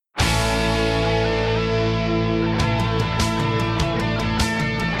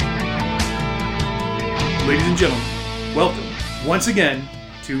Ladies and gentlemen, welcome once again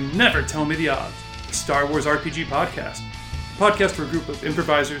to Never Tell Me the Odds, the Star Wars RPG podcast. A podcast where a group of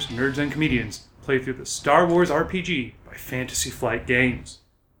improvisers, nerds, and comedians play through the Star Wars RPG by Fantasy Flight Games.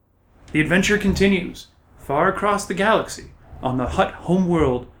 The adventure continues far across the galaxy on the Hutt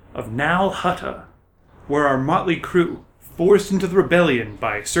homeworld of Nal Hutta, where our motley crew, forced into the rebellion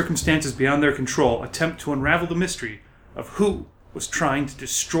by circumstances beyond their control, attempt to unravel the mystery of who was trying to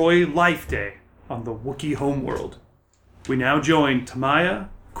destroy Life Day on the Wookiee homeworld. We now join Tamaya,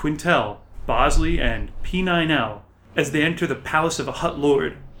 Quintel, Bosley, and P9L as they enter the palace of a Hutt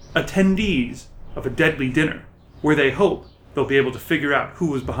lord, attendees of a deadly dinner, where they hope they'll be able to figure out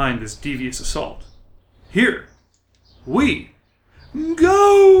who was behind this devious assault. Here we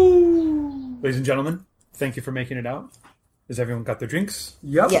go! Ladies and gentlemen, thank you for making it out. Has everyone got their drinks?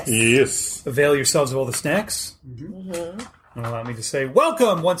 Yep. Yes. Avail yourselves of all the snacks. Mm-hmm. And allow me to say,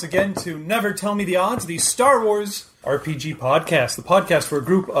 welcome once again to Never Tell Me the Odds, the Star Wars RPG podcast. The podcast for a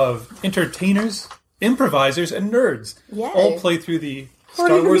group of entertainers, improvisers, and nerds. Yay. All play through the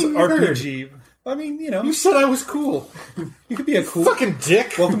Star Wars RPG. I mean, you know. You said I was cool. You could be a cool... Fucking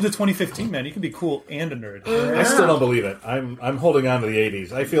dick. Welcome to 2015, man. You can be cool and a nerd. I still don't believe it. I'm holding on to the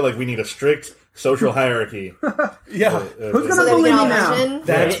 80s. I feel like we need a strict social hierarchy. Yeah. Who's going to believe me now?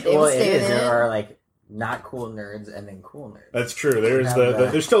 There are like not cool nerds and then cool nerds. That's true. There's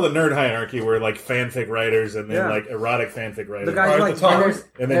still the nerd hierarchy where like fanfic writers and then like erotic fanfic writers. The guys like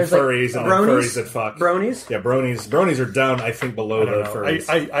and then furries and then furries that fuck. Bronies? Yeah, bronies. Bronies are down, I think, below the furries.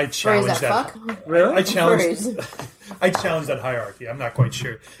 I challenge that. Really? I challenge that hierarchy. I'm not quite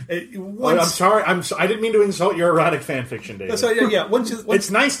sure. I'm sorry. I didn't mean to insult your erotic fanfiction, David. So yeah.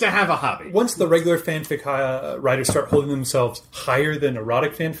 It's nice to have a hobby. Once the regular fanfic writers start holding themselves higher than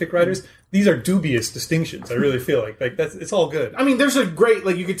erotic fanfic writers, these are dubious distinctions. I really feel like it's all good. I mean, there's a great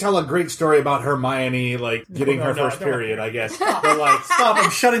you could tell a great story about Hermione getting her first period. I guess. But stop! I'm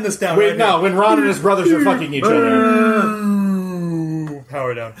shutting this down. Wait, no. When Ron and his brothers are fucking each other.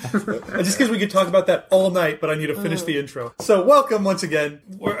 Power down. Just because we could talk about that all night, but I need to finish the intro. So, welcome once again.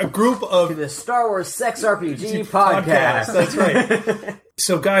 We're a group of... to the Star Wars Sex RPG podcast. That's right.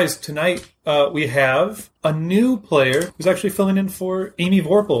 So, guys, tonight we have a new player who's actually filling in for Amy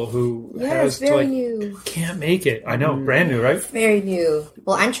Vorpal, who new. Can't make it. I know, brand new, right? Very new.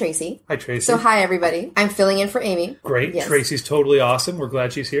 Well, I'm Tracy. Hi, Tracy. So, hi, everybody. I'm filling in for Amy. Great. Yes. Tracy's totally awesome. We're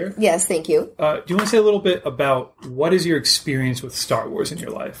glad she's here. Yes, thank you. Do you want to say a little bit about what is your experience with Star Wars in your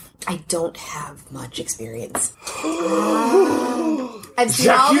life? I don't have much experience. I've seen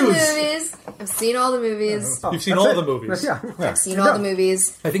all the movies. You've seen all the movies. Yeah. I've seen all the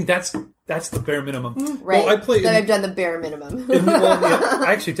movies. I think that's the bare minimum. Right. Well, I've done the bare minimum.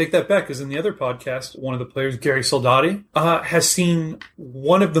 I actually take that back, because in the other podcast, one of the players, Gary Soldati, has seen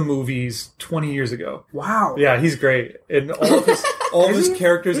one of the movies 20 years ago. Wow. Yeah, he's great. And all of his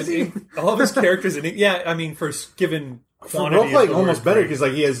characters yeah, I mean, for given quantity. Role-playing almost better because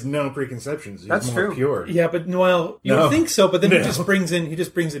he has no preconceptions. He's more pure. Yeah, but you would think so. But then he just brings in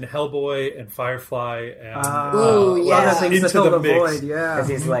Hellboy and Firefly and into the mix. Void, because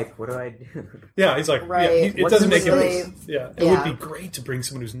he's like, what do I do? Yeah, he's like, right. it doesn't make sense. Yeah, it would be great to bring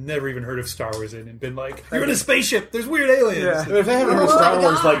someone who's never even heard of Star Wars in and been like, you're in a spaceship. There's weird aliens. Yeah. If they haven't heard of Star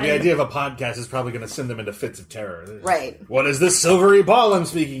Wars, the idea of a podcast is probably going to send them into fits of terror. Right. What is this silvery ball I'm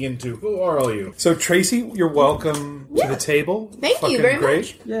speaking into? Who are all you? So Tracy, you're welcome to the table. Thank you very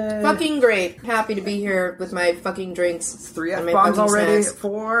much. Yay. Fucking great. Happy to be here with my fucking drinks. 3 and my F-bombs fucking already. snacks.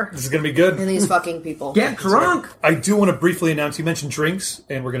 4. This is going to be good. And these fucking people. Get drunk! I do want to briefly announce, you mentioned drinks,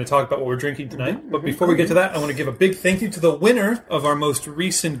 and we're going to talk about what we're drinking tonight. But before we get to that, I want to give a big thank you to the winner of our most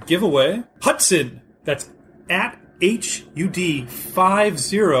recent giveaway, Hudson. That's at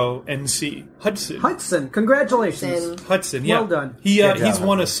HUD50NC. Hudson, congratulations. Hudson, yeah. Well done. He's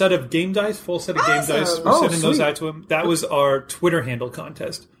won a set of game dice, full set of game dice. We're sending those sweet. out to him. That was our Twitter handle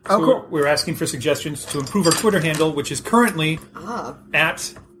contest. So cool. we're asking for suggestions to improve our Twitter handle, which is currently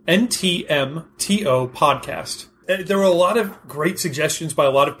at NTMTO Podcast. There were a lot of great suggestions by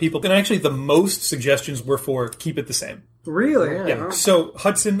a lot of people, and actually the most suggestions were for keep it the same. Really? Yeah. So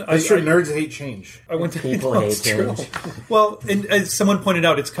Hudson, nerds hate change. I went to people hate change. Well, and as someone pointed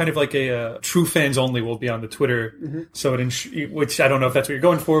out, it's kind of like a true fans only will be on the Twitter. Mm-hmm. So which I don't know if that's what you're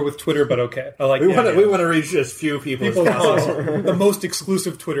going for with Twitter, but okay. I like. We want to reach as few people as possible. The most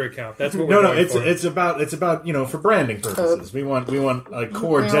exclusive Twitter account. That's what we're going for. It's about for branding purposes. We want a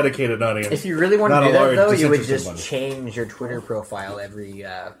core dedicated audience. If you really want to do that, though, you would just change your Twitter profile every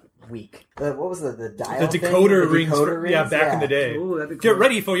week. What was the dial? The decoder thing? rings. Yeah, back in the day. Ooh, that'd be cool. Get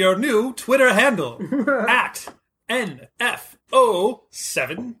ready for your new Twitter handle at NF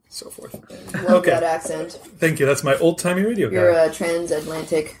 007, so forth. Love that accent. Thank you. That's my old-timey radio guy. You're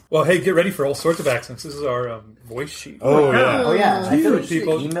transatlantic. Well, hey, get ready for all sorts of accents. This is our voice sheet. Oh, yeah. Oh, yeah. I feel like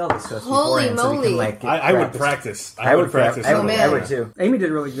People- you should email this to us Holy beforehand so we can, moly. like, I would practice. I would practice. Oh, man. I would too. Amy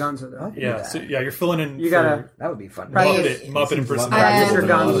did really Gonzo, though. Yeah, so, you're filling in You for gotta- That would be fun. Muppet impersonation. Practice your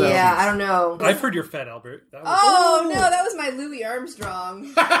Gonzo. Yeah, I don't know. I've heard you're fat, Albert. That, Oh, no, that was my Louis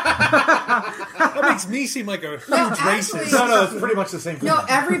Armstrong. that makes me seem like a huge actually- racist. No, it's pretty much the same thing. No,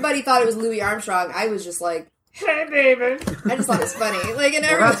 everybody thought it was Louis Armstrong. I was just like, hey, David. I just thought it was funny. Like, and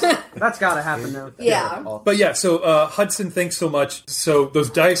everyone... That's gotta happen now. Yeah. But yeah, so Hudson, thanks so much. So those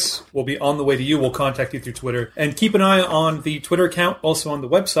dice will be on the way to you. We'll contact you through Twitter. And keep an eye on the Twitter account, also on the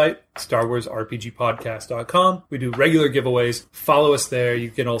website, StarWarsRPGpodcast.com. We do regular giveaways. Follow us there. You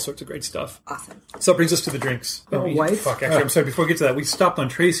get all sorts of great stuff. Awesome. So that brings us to the drinks. White? Fuck, actually, I'm sorry. Before we get to that, we stopped on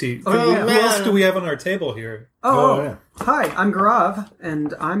Tracy. Oh, Who yeah. else do we have on our table here? Oh, yeah. Hi, I'm Garav,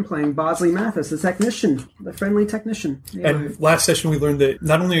 and I'm playing Bosley Mathis, the technician, the friendly technician. Yeah. And last session we learned that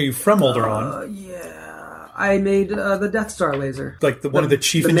not only are you from Alderaan, I made the Death Star laser. like one of the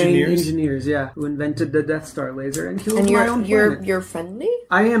chief the main engineers. engineers, yeah, who invented the Death Star laser and killed And my own planet. you're friendly?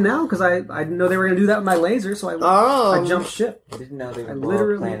 I am now, because I didn't know they were going to do that with my laser, so I jumped ship. I didn't know they I would blow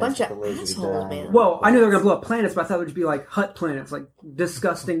literally- up planets Bunch with of the laser assholes, die. man. Well, I knew they were going to blow up planets, but I thought it would be like Hut planets, like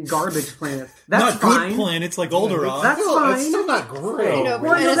disgusting garbage planets. That's Not fine. good planets like Alderaan. That's It's fine. still not great. You know,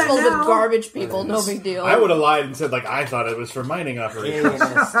 Well, I know planets that full now. of garbage people, no big deal. I would have lied and said, like, I thought it was for mining operations.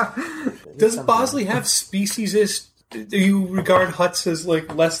 Does Bosley have speciesist? Do you regard Huts as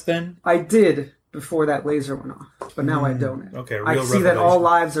like less than? I did before that laser went off, but now I don't. Okay, I real see that all revelation.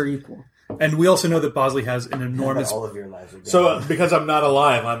 lives are equal. And we also know that Bosley has an enormous. All of your lives are dead. So, because I'm not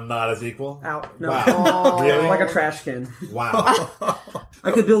alive, I'm not as equal? Out. No. Wow. Really? Like a trash can. Wow.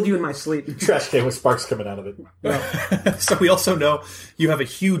 I could build you in my sleep. Trash can with sparks coming out of it. So we also know you have a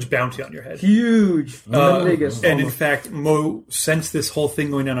huge bounty on your head. Huge. The biggest. And in fact, Mo, since this whole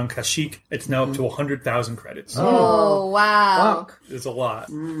thing going down on Kashyyyk, it's now up to 100,000 credits. Oh, wow. Fuck. It's a lot.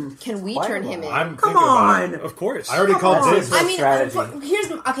 Can we turn him in? I'm Come thinking about it. on. Of course. I already called on. this. I mean,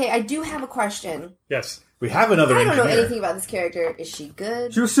 strategy. I do have a question. Yes. We have another I don't know engineer. anything about this character. Is she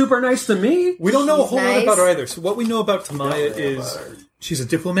good? She was super nice to me. We don't know a She's whole lot nice. about her either. So what we know about Tamaya is she's a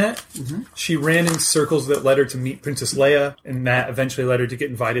diplomat. Mm-hmm. She ran in circles that led her to meet Princess Leia, and that eventually led her to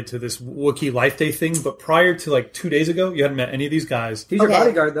get invited to this Wookiee Life Day thing. But prior to like 2 days ago, you hadn't met any of these guys. He's your Okay.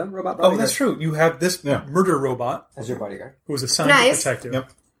 bodyguard, though. Robot bodyguard. Oh, that's true. You have this murder robot As your bodyguard. who was assigned Nice. to protect you.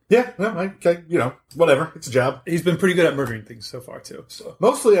 Yep. Yeah, no, okay, you know, whatever. It's a job. He's been pretty good at murdering things so far, too. So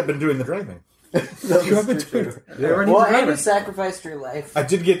Mostly I've been doing the driving. you have been doing Everyone Well, needs a and you driver. sacrificed your life. I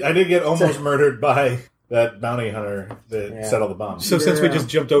did get almost murdered by that bounty hunter that set all the bombs. So since we Yeah. just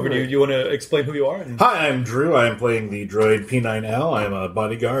jumped over to you, you want to explain who you are? And, Hi, I'm Drew. I am playing the droid P9L. I am a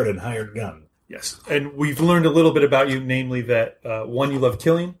bodyguard and hired gun. yes. And we've learned a little bit about you, namely that, one, you love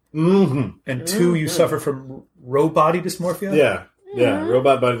killing, and two, you suffer from body dysmorphia. Yeah. Yeah,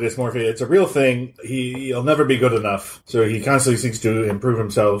 robot body dysmorphia. It's a real thing. He'll never be good enough. So he constantly seeks to improve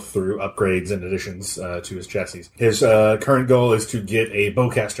himself through upgrades and additions to his chassis. His current goal is to get a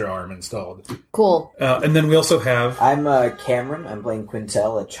bowcaster arm installed. Cool. And then we also have... I'm Cameron. I'm playing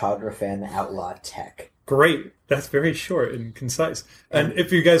Quintel, a Chadrafan outlaw tech. Great. That's very short and concise. And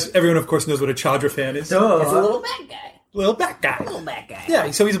if you guys... Everyone, of course, knows what a Chadrafan is. It's a little bad guy. Little bat guy. Little bad guy.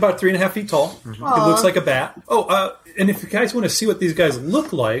 Yeah, so he's about 3.5 feet tall. He looks like a bat. Oh, and if you guys want to see what these guys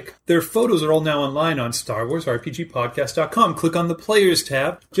look like, their photos are all now online on StarWarsRPGpodcast.com. Click on the Players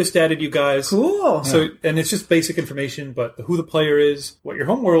tab. Just added you guys. Cool. So, and it's just basic information, but who the player is, what your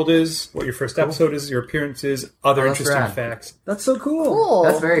homeworld is, what your first episode is, your appearance is, other that's interesting rad. facts. That's so cool. Cool.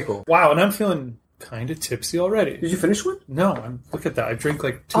 That's very cool. Wow, and I'm feeling kind of tipsy already. Did you finish one? No, look at that. I drink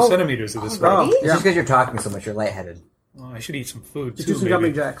like 2 centimeters of this. Already? Right. It's just because you're talking so much, you're lightheaded. Oh, I should eat some food Just too, do some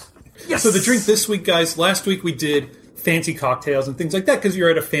maybe. jumping jacks. So the drink this week, guys, last week we did fancy cocktails and things like that because you're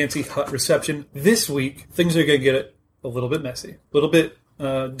at a fancy hut reception. This week, things are going to get a little bit messy, a little bit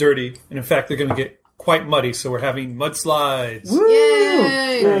dirty, and in fact, they're going to get quite muddy, so we're having mudslides.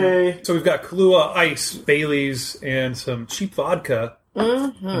 Yay! So we've got Kahlua Ice, Bailey's, and some cheap vodka.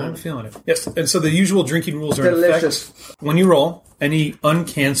 And I'm feeling it. Yes, and so the usual drinking rules are Delicious. in effect. When you roll, any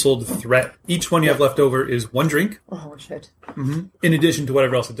uncanceled threat, each one you have left over is 1 drink, Oh, shit. in addition to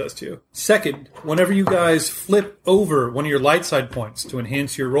whatever else it does to you. Second, whenever you guys flip over one of your light side points to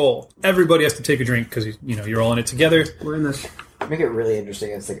enhance your roll, everybody has to take a drink because you're all in it together. We're in this. Make it really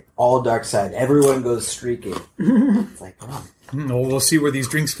interesting. It's like all dark side. Everyone goes streaking. It's like, oh. Well, we'll see where these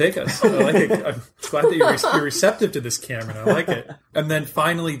drinks take us. I like it. I'm glad that you're receptive to this, Cameron. I like it. And then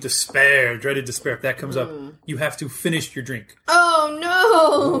finally, despair, dreaded despair. If that comes up, you have to finish your drink.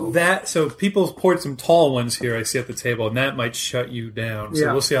 Oh, no! So people poured some tall ones here, I see at the table, and that might shut you down.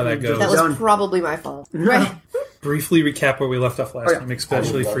 So we'll see how that goes. That was probably my fault. Right. Briefly recap where we left off last time,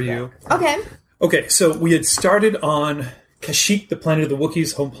 especially for you. Okay, so we had started on Kashyyyk, the planet of the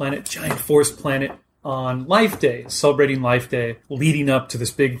Wookiees, home planet, giant forest planet, on Life Day, celebrating Life Day, leading up to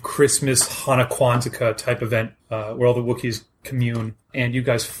this big Christmas Hanukkah type event where all the Wookiees commune. And you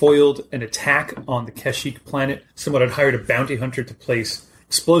guys foiled an attack on the Kashyyyk planet. Someone had hired a bounty hunter to place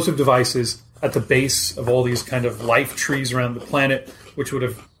explosive devices at the base of all these kind of life trees around the planet, which would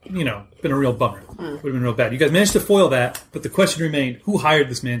have, been a real bummer. Would have been real bad. You guys managed to foil that, but the question remained, who hired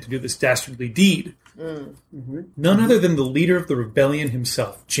this man to do this dastardly deed? None other than the leader of the rebellion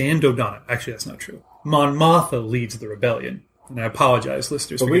himself, Jan Dodonna. Actually, that's not true. Mon Mothma leads the rebellion. And I apologize,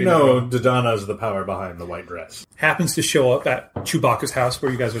 listeners. But we know Dodonna is the power behind the white dress. Happens to show up at Chewbacca's house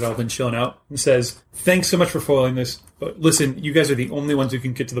where you guys had all been chilling out and says, thanks so much for foiling this, but listen, you guys are the only ones who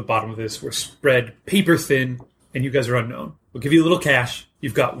can get to the bottom of this. We're spread paper thin, and you guys are unknown. We'll give you a little cash.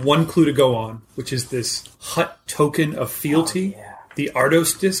 You've got one clue to go on, which is this Hutt token of fealty, the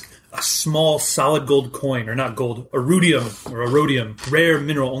Ardos disc, a small solid gold coin, or not gold, a rhodium, rare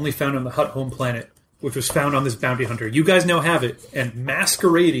mineral only found on the Hutt home planet, which was found on this bounty hunter. You guys now have it, and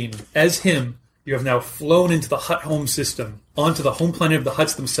masquerading as him, you have now flown into the Hutt home system, onto the home planet of the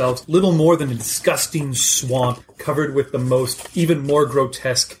Hutts themselves, little more than a disgusting swamp covered with the most, even more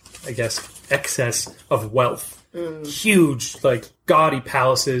grotesque, excess of wealth. Huge, gaudy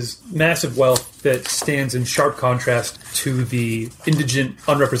palaces, massive wealth that stands in sharp contrast to the indigent,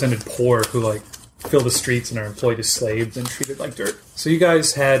 unrepresented poor who, fill the streets and are employed as slaves and treated like dirt. So you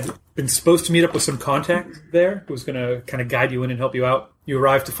guys had been supposed to meet up with some contact there who was going to kind of guide you in and help you out. You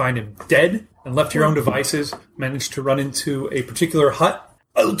arrived to find him dead and left to your own devices, managed to run into a particular hut.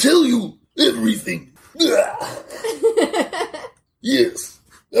 I'll tell you everything. Yes,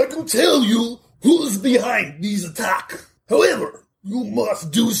 I can tell you who is behind these attacks. However, you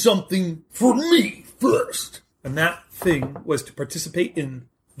must do something for me first. And that thing was to participate in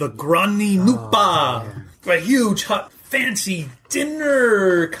the Grani Nupa, a huge hut, fancy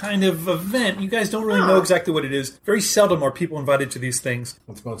dinner kind of event. You guys don't really know exactly what it is. Very seldom are people invited to these things.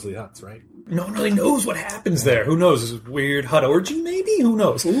 It's mostly huts, right? No one really knows what happens there. Who knows? This is a weird hut orgy, maybe? Who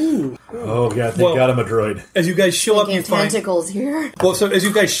knows? Ooh. Oh, God, they got him a droid. As you guys show up, you find... tentacles here. Well, so as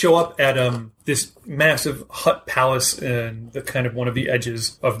you guys show up at this massive hut palace and the kind of one of the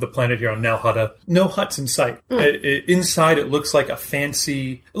edges of the planet here on Nal Hutta, no huts in sight. Inside, it looks like a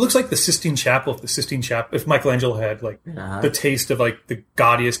fancy... It looks like the Sistine Chapel, if Michelangelo had, the taste of, the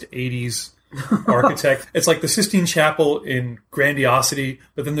gaudiest 80s... architect. It's like the Sistine Chapel in grandiosity,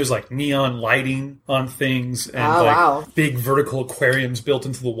 but then there's neon lighting on things and big vertical aquariums built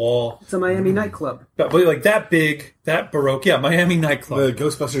into the wall. It's a Miami nightclub. But that big, that Baroque, Miami nightclub. The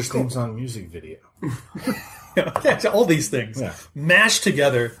Ghostbusters theme song music video. All these things mashed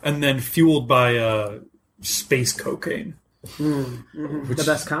together and then fueled by space cocaine. The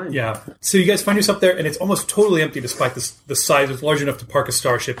best kind. Yeah. So you guys find yourself there, and it's almost totally empty despite the size. It's large enough to park a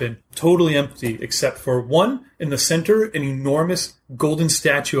starship in. Totally empty, except for one, in the center, an enormous golden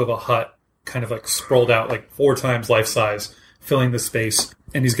statue of a Hutt, kind of sprawled out 4 times life size, filling the space.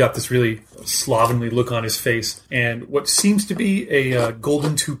 And he's got this really slovenly look on his face, and what seems to be a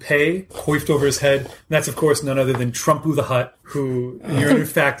golden toupee coiffed over his head. And that's, of course, none other than Trumpu the Hutt, who you're in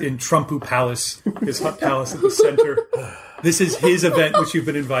fact in Trumpu Palace, his Hutt Palace at the center. This is his event, which you've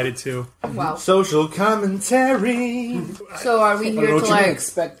been invited to. Wow. Social commentary. So are we here to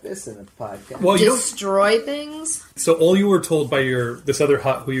expect this in a podcast? Well, destroy things? So all you were told by this other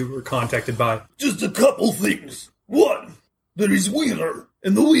Hutt who you were contacted by. Just a couple things. 1, there is winner,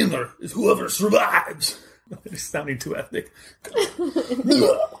 and the winner is whoever survives. It's sounding too ethnic.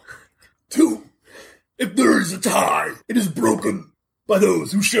 2, if there is a tie, it is broken by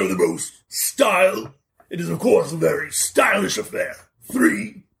those who show the most style. It is, of course, a very stylish affair.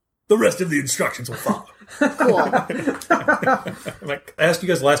 3, the rest of the instructions will follow. Cool. I asked you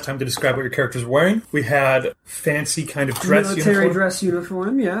guys last time to describe what your characters were wearing. We had fancy kind of dress military uniform. Dress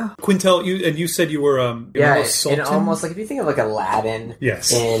uniform, yeah. Quintel, you said you were and almost if you think of Aladdin,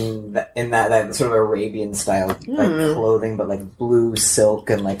 yes, in that sort of Arabian style clothing, but blue silk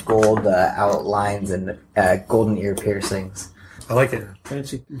and gold outlines and golden ear piercings. I like it.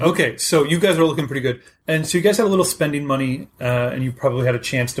 Fancy. Okay, so you guys are looking pretty good. And so you guys had a little spending money, and you probably had a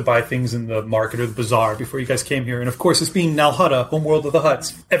chance to buy things in the market or the bazaar before you guys came here. And of course, it's being Nalhutta, homeworld of the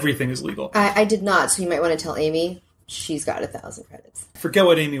Hutts. Everything is legal. I did not, so you might want to tell Amy. She's got 1,000 credits. Forget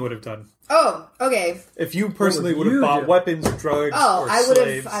what Amy would have done. Oh, okay. If you personally would have bought weapons, drugs, or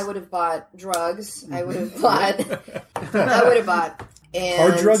slaves. I would have bought drugs. I would have bought. And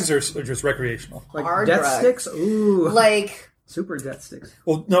hard drugs or just recreational? Like hard death drugs. sticks? Ooh. Like Super death sticks.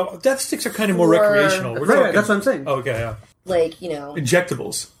 Well, no, death sticks are kind of more recreational. We're Right, talking, that's what I'm saying. Okay, yeah. like, you know.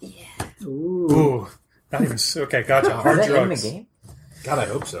 Injectables. Ooh. Ooh. Not even... Okay, gotcha. Hard Is that in the drugs. game? God, I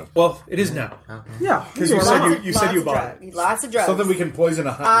hope so. Well, it is now. Yeah. Because you said you Lots of bought it. Lots of drugs. Something we can poison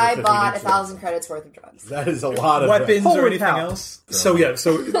a hunt I with if we bought need to. 1,000 credits worth of drugs. That is a lot of Weapons Holy or anything cow. else? So, yeah,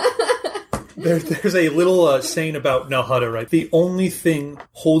 so... There's a little saying about Nalhutta, right? The only thing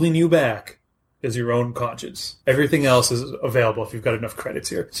holding you back is your own conscience. Everything else is available if you've got enough credits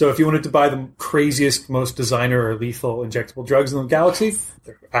here. So if you wanted to buy the craziest, most designer or lethal injectable drugs in the galaxy,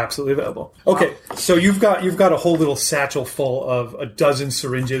 they're absolutely available. Okay, so you've got a whole little satchel full of a dozen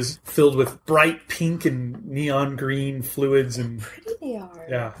syringes filled with bright pink and neon green fluids and Pretty they are.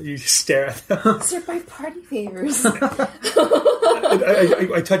 yeah, you just stare at them. These are my party favors. I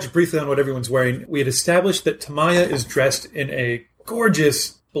touched briefly on what everyone's wearing. We had established that Tamaya is dressed in a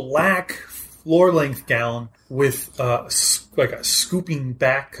gorgeous black floor-length gown with like a scooping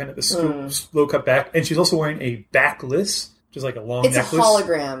back, kind of the low-cut back, and she's also wearing a backless, which is like a long It's necklace. a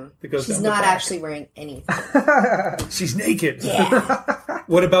hologram. that goes She's down the not back. actually wearing anything. She's naked. Yeah.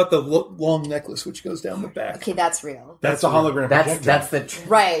 What about the long necklace, which goes down the back? Okay, that's real. That's a hologram projector. That's the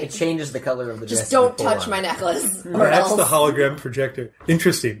Right. It changes the color of the dress. Just don't you pull touch on. my necklace. Or That's else. the hologram projector.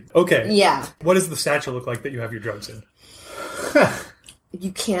 Interesting. Okay. Yeah. What does the satchel look like that you have your drugs in?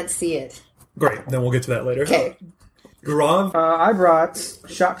 You can't see it. Great. Then we'll get to that later. Okay. Garav, I brought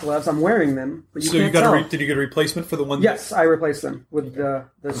shot gloves. I'm wearing them, but you so you can't got tell. did you get a replacement for the one? Yes, I replaced them with the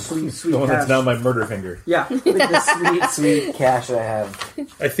sweet, sweet The one that's cash. now my murder finger. Yeah. With the sweet, sweet cash I have.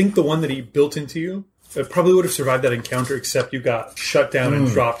 I think the one that he built into you probably would have survived that encounter, except you got shut down and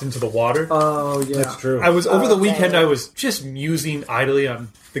dropped into the water. Oh, yeah. That's true. I was over the weekend. dang. I was just musing idly on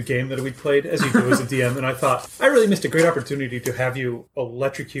the game that we played, as you do as a DM, and I thought I really missed a great opportunity to have you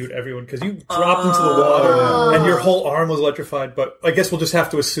electrocute everyone because you dropped into the water and your whole arm was electrified. But I guess we'll just have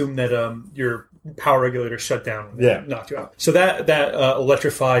to assume that your power regulator shut down, and knocked you out. So that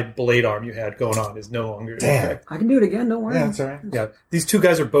electrified blade arm you had going on is no longer in effect. I can do it again, don't worry. Yeah, that's all right. Yeah, these two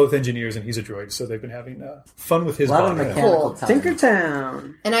guys are both engineers, and he's a droid, so they've been having fun with his A lot of body. mechanical Cool. time.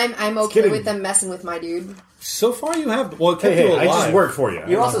 Tinkertown. And I'm okay kidding. with them messing with my dude. So far, you have. Well, it kept you Hey, alive. I just work for you.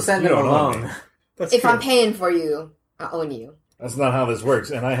 You also send You them don't own alone. me. That's If true. I'm paying for you, I own you. That's not how this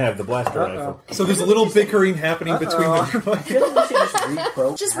works, and I have the blaster rifle. So there's a little bickering happening between them. I feel like we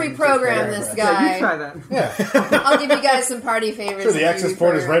should Just reprogram this Yeah, guy. you try that. I'll give you guys some party favors. Sure, the if you access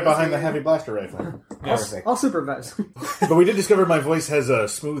port is right reprogram behind the this heavy blaster rifle. Perfect. I'll supervise. But we did discover my voice has a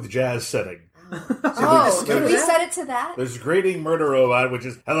smooth jazz setting. Oh, can we set it to that? There's Grating Murder Robot, which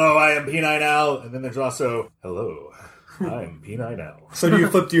is, hello, I am P9L, and then there's also, hello, I'm P9L. So do you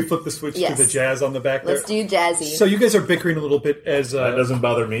flip the switch Yes. to the jazz on the back there? Let's do jazzy. So you guys are bickering a little bit as That doesn't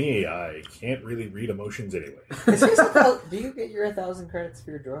bother me. I can't really read emotions anyway. Do you get your 1,000 credits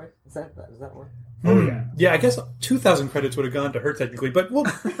for your droid? Does that work? Oh, yeah. yeah, I guess 2,000 credits would have gone to her technically, but well,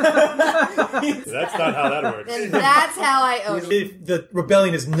 That's not how that works. and that's how I own you. if the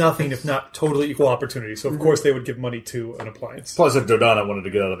rebellion is nothing if not totally equal opportunity. So of course they would give money to an appliance. Plus, if Dodonna wanted to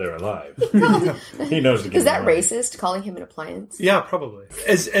get out of there alive, he knows to get Is that money. racist, calling him an appliance? Yeah, probably.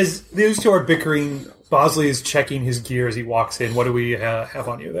 As those two are bickering, Bosley is checking his gear as he walks in. What do we have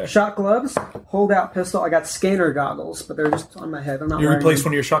on you there? Shot gloves, hold out pistol. I got scanner goggles, but they're just on my head. I'm not You wearing replaced them.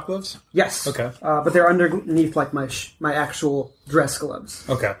 one of your shock gloves? Yes. Okay. But they're underneath like my actual dress gloves.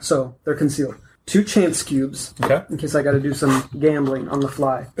 Okay. So they're concealed. 2 chance cubes Okay. in case I got to do some gambling on the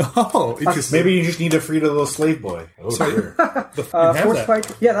fly. Oh, interesting. Maybe you just need to free the little slave boy. Oh, dear. You have Force that. spike.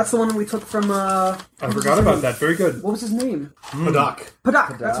 Yeah, that's the one we took from. I forgot about that. Very good. What was his name? Padak.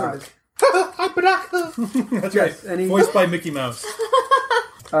 Padak. That's what it is. That's right. And he- Voiced by Mickey Mouse.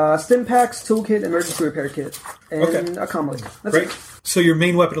 Stim packs, toolkit, emergency repair kit, and Okay. a comlink. That's Great. it. So your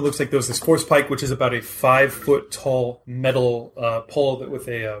main weapon, it looks like there's this force pike, which is about a 5-foot tall metal pole that with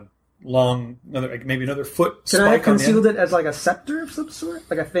a long, maybe another foot Can I spike have on the end. concealed it as like a scepter of some sort?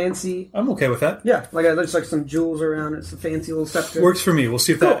 Like a fancy... I'm okay with that. Yeah, there's like some jewels around it. It's a fancy little scepter. Works for me. We'll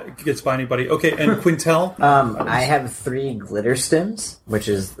see if that gets by anybody. Okay, and Quintel? I have 3 glitter stems, which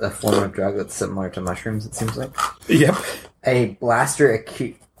is a form of drug that's similar to mushrooms, it seems like. Yep. A blaster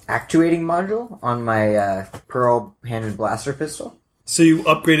actuating module on my pearl-handed blaster pistol. So you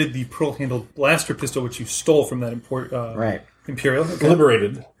upgraded the pearl-handled blaster pistol, which you stole from that Right. Imperial. Okay.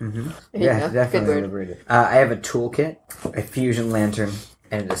 Liberated. Yeah, definitely liberated. I have a toolkit, a fusion lantern,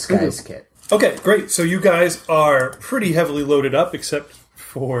 and a disguise kit. Okay, great. So you guys are pretty heavily loaded up, except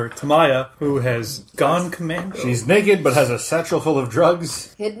for Tamaya, who has gone commando. She's naked, but has a satchel full of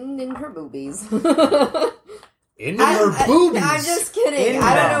drugs. Hidden in her boobies. In her boobies. I'm just kidding.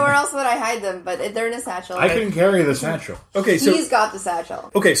 I don't know where else would I hide them, but they're in a satchel. I can carry the satchel. Okay, so He's got the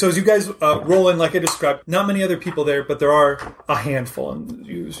satchel. Okay, so as you guys roll in, like I described, not many other people there, but there are a handful. And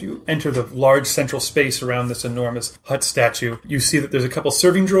as you enter the large central space around this enormous hut statue, you see that there's a couple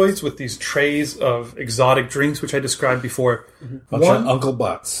serving droids with these trays of exotic drinks, which I described before. Bunch of Uncle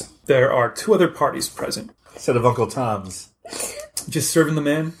Butts. There are 2 other parties present. Instead of Uncle Tom's. Just serving the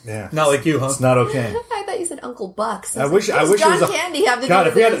man? Yeah. Not like you, huh? It's not okay. I thought you said Uncle Bucks. I wish John it was a Candy have to God. do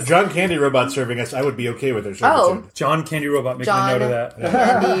If we had a this? John Candy robot serving us, I would be okay with her servitude. John Candy Robot, make a John note of that.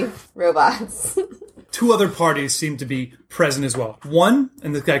 Candy robots. 2 other parties seem to be present as well. One,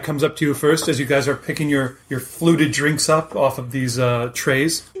 and this guy comes up to you first as you guys are picking your fluted drinks up off of these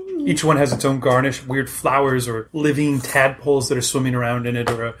trays. Each one has its own garnish, weird flowers or living tadpoles that are swimming around in it,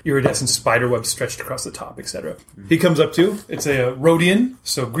 or a iridescent spider web stretched across the top, etc. He comes up to you. It's a Rhodian,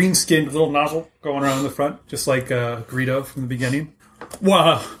 so green-skinned little nozzle going around in the front, just like Greedo from the beginning.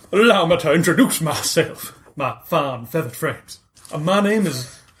 Why, allow me to introduce myself, my fine feathered friends. My name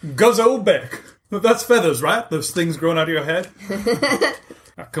is Guzzo Beck. That's feathers, right? Those things growing out of your head?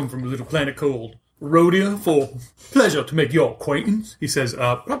 I come from a little planet called Rhodia for pleasure to make your acquaintance. He says,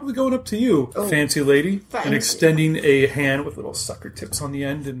 probably going up to you, fancy lady, and extending a hand with little sucker tips on the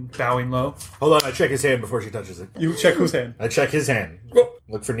end and bowing low. Hold on, I check his hand before she touches it. You check whose hand? I check his hand. Oh.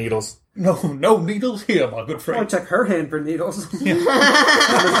 Look for needles. No needles here, my good I'll friend. check her hand for needles. It's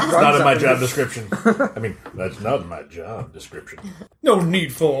not in my job description. I mean, that's not in my job description. No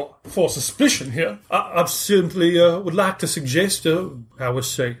need for suspicion here. I simply would like to suggest, I would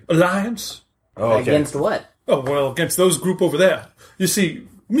say, alliance. Oh, okay. Against what? Oh, well, against those group over there. You see,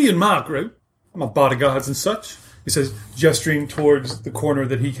 me and my group, my bodyguards and such, he says, gesturing towards the corner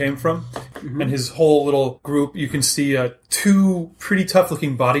that he came from. Mm-hmm. And his whole little group, you can see 2 pretty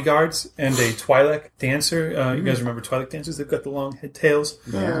tough-looking bodyguards and a Twi'lek dancer. You guys remember Twi'lek dancers? They've got the long head tails.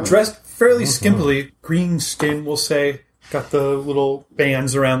 Yeah. Dressed fairly skimpily. Green skin, we'll say. Got the little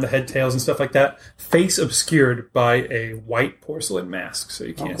bands around the head tails and stuff like that. Face obscured by a white porcelain mask, so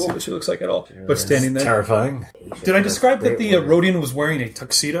you can't see what she looks like at all. But standing there. Terrifying. Did I describe that the Rhodian was wearing a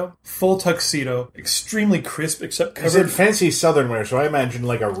tuxedo? Full tuxedo, extremely crisp, except I covered. said fancy southern wear, so I imagined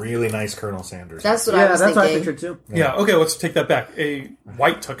like a really nice Colonel Sanders. That's what I was that's thinking. what I pictured too. Yeah, okay, let's take that back. A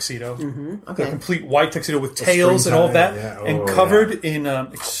white tuxedo. Okay. A complete white tuxedo with tails and all of that. yeah. And covered in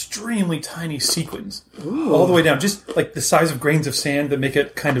extremely tiny sequins. All the way down. Just like the size of grains of sand that make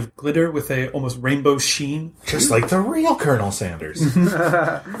it kind of glitter with a almost rainbow sheen. Just like the real Colonel Sanders.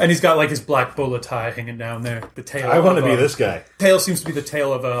 And he's got like his black bolo tie hanging down there. The tail. I want to of, be this guy. Tail seems to be the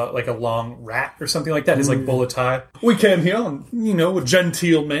tail of a long rat or something like that. His like bolo tie. We came here on, a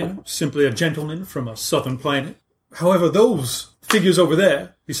genteel man, simply a gentleman from a southern planet. However, those figures over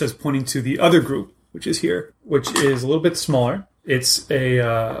there, he says, pointing to the other group, which is here, which is a little bit smaller. It's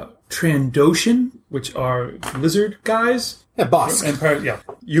a Trandoshan, which are lizard guys. Yeah, boss. And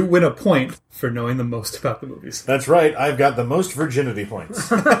you win a point for knowing the most about the movies. That's right. I've got the most virginity points.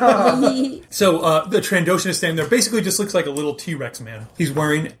 So the Trandoshan is standing there. Basically just looks like a little T-Rex man. He's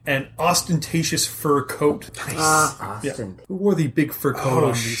wearing an ostentatious fur coat. Austin. Yeah. Who wore the big fur coat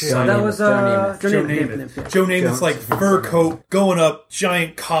on these sides? That was Joe Joe Namath. Joe Namath's like fur coat going up,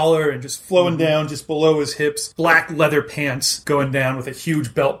 giant collar, and just flowing down just below his hips. Black leather pants going down with a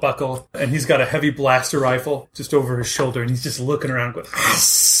huge belt buckle. And he's got a heavy blaster rifle just over his shoulder. And he's just looking around going,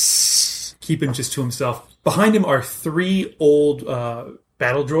 keeping just to himself. Behind him are 3 old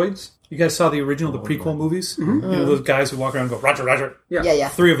battle droids. You guys saw the original, the prequel movies? Mm-hmm. Those guys who walk around and go, Roger, Roger. Yeah.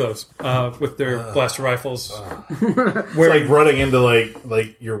 3 of those with their blaster rifles. It's like running into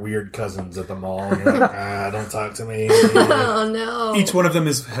like your weird cousins at the mall. And you're like, don't talk to me. Oh, no. Each one of them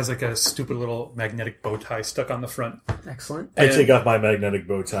has like a stupid little magnetic bow tie stuck on the front. Excellent. I take off my magnetic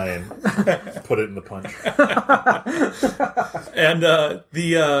bow tie and put it in the punch. And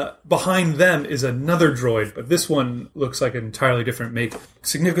the behind them is another droid, but this one looks like an entirely different make.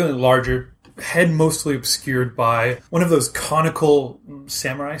 Significantly larger, head mostly obscured by one of those conical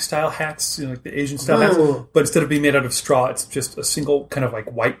samurai-style hats, like the Asian-style hats. But instead of being made out of straw, it's just a single kind of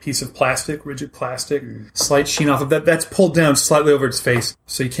like white piece of plastic, rigid plastic, slight sheen off of that. That's pulled down slightly over its face,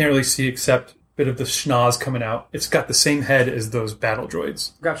 so you can't really see except bit of the schnoz coming out. It's got the same head as those battle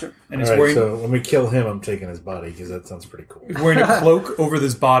droids. Gotcha. And it's All right, wearing... so when we kill him, I'm taking his body, because that sounds pretty cool. He's wearing a cloak over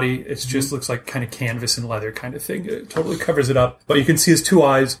this body. It just looks like kind of canvas and leather kind of thing. It totally covers it up. But you can see his 2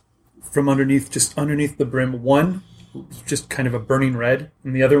 eyes from underneath, just underneath the brim. One, just kind of a burning red,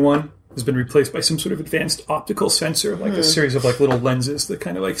 and the other one has been replaced by some sort of advanced optical sensor, like a series of like little lenses that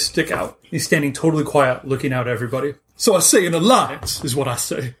kind of like stick out. He's standing totally quiet, looking out at everybody. So I say an alliance is what I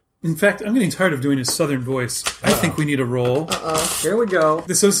say. In fact, I'm getting tired of doing his southern voice. I think we need a roll. Here we go.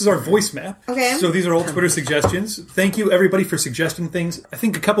 So this is our voice map. Okay. So these are all Twitter suggestions. Thank you, everybody, for suggesting things. I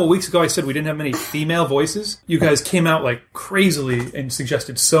think a couple of weeks ago I said we didn't have many female voices. You guys came out like crazily and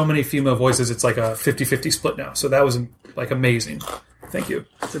suggested so many female voices. It's like a 50-50 split now. So that was like amazing. Thank you.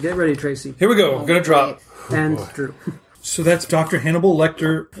 So get ready, Tracy. Here we go. I'm going to drop. And Drew. So that's Dr. Hannibal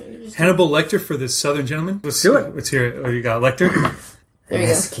Lecter. Hannibal Lecter for this southern gentleman. Let's do it. Let's hear it. Oh, you got Lecter? There you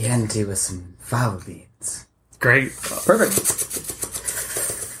go. Chianti with some foul beans. Great. Perfect.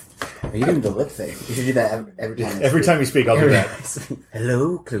 Are you doing the lip thing? You should do that every time. Every time you speak, I'll do that.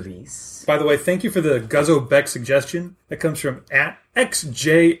 Hello, Clarice. By the way, thank you for the Guzzo Beck suggestion. That comes from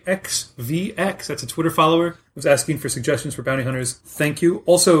 @XJXVX. That's a Twitter follower who's asking for suggestions for bounty hunters. Thank you.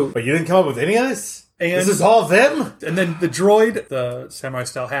 Also, But you didn't come up with any of this? And- This is all them? and then the droid, the samurai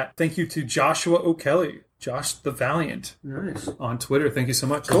style hat. Thank you to Joshua O'Kelly, Josh the Valiant, Nice. on Twitter. Thank you so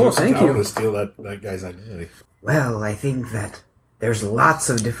much. Cool, thank I want you. to steal that guy's identity. Well, I think that there's lots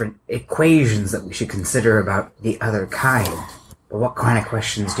of different equations that we should consider about the other kind. But what kind of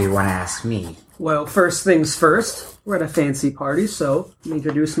questions do you want to ask me? Well, first things first. We're at a fancy party, so let me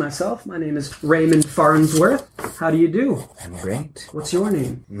introduce myself. My name is Raymond Farnsworth. How do you do? I'm great. What's your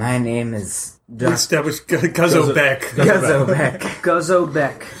name? My name is Established Guzzo Beck. Guzzo Beck. Guzzo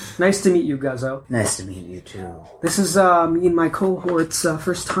Beck. Nice to meet you, Guzzo. Nice to meet you too. This is me and my cohort's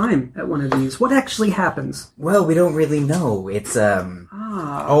first time at one of these. What actually happens? Well, we don't really know. It's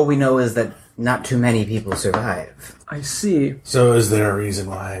all we know is that not too many people survive. I see. So is there a reason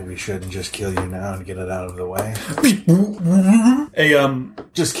why we shouldn't just kill you now and get it out of the way? A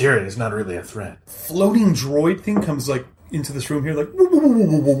Just curious, not really a threat. floating droid thing comes like into this room here, like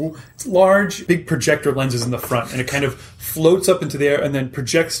it's large, big projector lenses in the front, and it kind of floats up into the air and then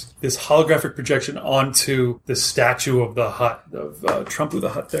projects this holographic projection onto the statue of the Hutt, of Trumpu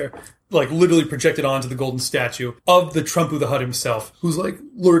the Hutt there. Like literally projected onto the golden statue of the Trumpu the Hutt himself, who's like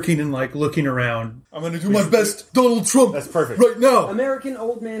lurking and like looking around. I'm going to do my best, Donald Trump. That's perfect. Right now. American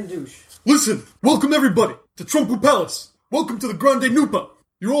old man douche. Listen, welcome everybody to Trumpu Palace. Welcome to the Grande Nupa.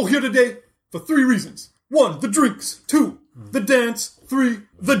 You're all here today for 3 reasons. 1, the drinks. 2, the dance. 3,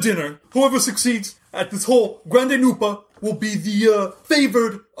 the dinner. Whoever succeeds at this whole Grande Nupa will be the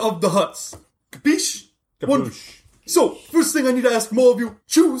favored of the Hutts. Capiche? Capiche. So, first thing I need to ask more of you,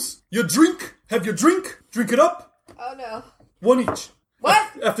 choose your drink. Have your drink. Drink it up. Oh no. 1 each. What?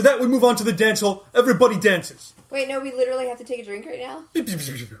 After that, we move on to the dance hall. Everybody dances. Wait, no, we literally have to take a drink right now?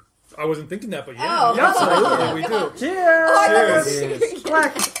 I wasn't thinking that, but yeah, Oh. yeah, absolutely, we do. Cheers! Oh, I thought Cheers. we were drinking.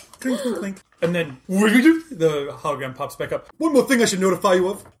 Clack. Clink, clink, clink. And then the hologram pops back up. One more thing I should notify you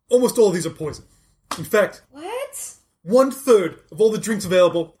of. Almost all of these are poison. In fact, What? 1/3 of all the drinks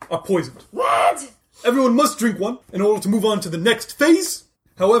available are poisoned. What? Everyone must drink one in order to move on to the next phase.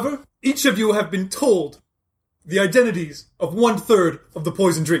 However, each of you have been told the identities of 1/3 of the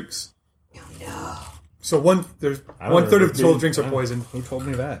poison drinks. No. So there's I don't 1/3 of the total remember. drinks are poisoned. Who told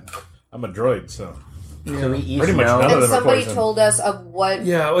me that? I'm a droid, so... So we each Pretty much know. none of And them are somebody poison. told us of what...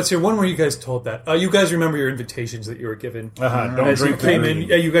 Yeah, let's hear one where you guys told that. You guys remember your invitations that you were given. Don't As you drink came that. in,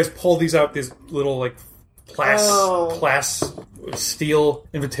 yeah, you guys pulled these out, these little like Oh. class steel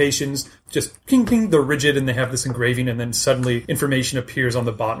invitations. Just ping ping, they're rigid and they have this engraving, and then suddenly information appears on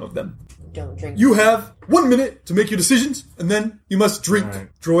the bottom of them. Don't drink. You have 1 minute to make your decisions, and then you must drink. Right.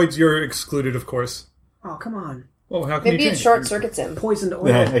 Droids, you're excluded, of course. Oh, come on. Well, how can Maybe you it change? short circuits him. Poisoned oil.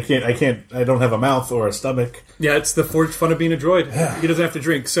 Yeah, I don't have a mouth or a stomach. Yeah, it's the fun of being a droid. He doesn't have to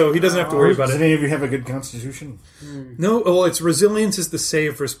drink, so he doesn't have to worry about Does it. any of you have a good constitution? No, well, it's resilience is the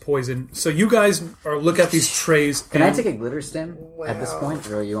save versus poison. So you guys look at these trays. Can I and take a glitter stem at this point,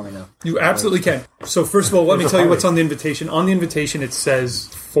 or you want me to? You absolutely can. So first of all, let me tell you what's on the invitation. On the invitation, it says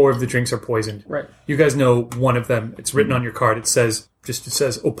 4 of the drinks are poisoned. Right. You guys know one of them. It's written on your card. It says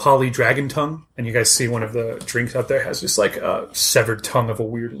Opali Dragon Tongue, and you guys see one of the drinks out there has just like a severed tongue of a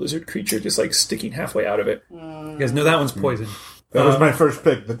weird lizard creature just like sticking halfway out of it. You guys know that one's poisoned. That was my first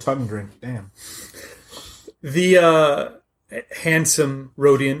pick, the tongue drink. Damn. The handsome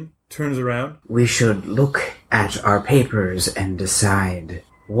Rhodian turns around. We should look at our papers and decide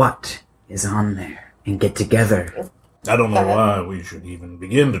what is on there, and get together I don't know why we should even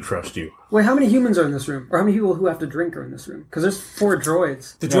begin to trust you. Wait, how many humans are in this room? Or how many people who have to drink are in this room? Because there's 4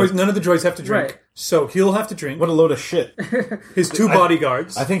 droids. The droids, none of the droids have to drink. Right. So he'll have to drink. What a load of shit. His 2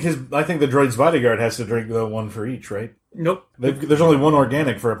 bodyguards. I think the droid's bodyguard has to drink the one for each, right? Nope. There's only one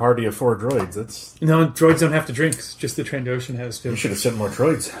organic for a party of 4 droids. No, droids don't have to drink. It's just the Trandoshan has to. You should have sent more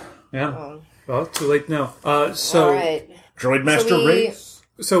droids. Yeah. Well, too late now. All right. Droid Master Race.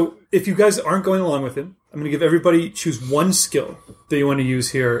 So if you guys aren't going along with him, I'm going to give everybody choose one skill that you want to use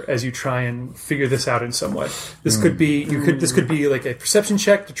here as you try and figure this out in some way. This could be this could be like a perception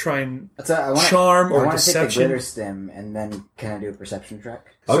check to try and charm or I want to take the deception. glitter stem, and then can I do a perception check?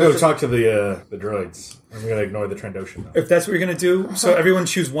 I'll go talk to the droids. I'm going to ignore the Trandoshan, though. If that's what you're going to do, so everyone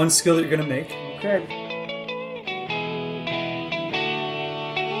choose one skill that you're going to make. Okay.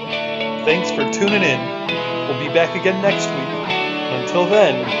 Thanks for tuning in. We'll be back again next week. Until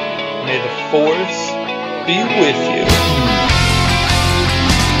then, may the Force be with you.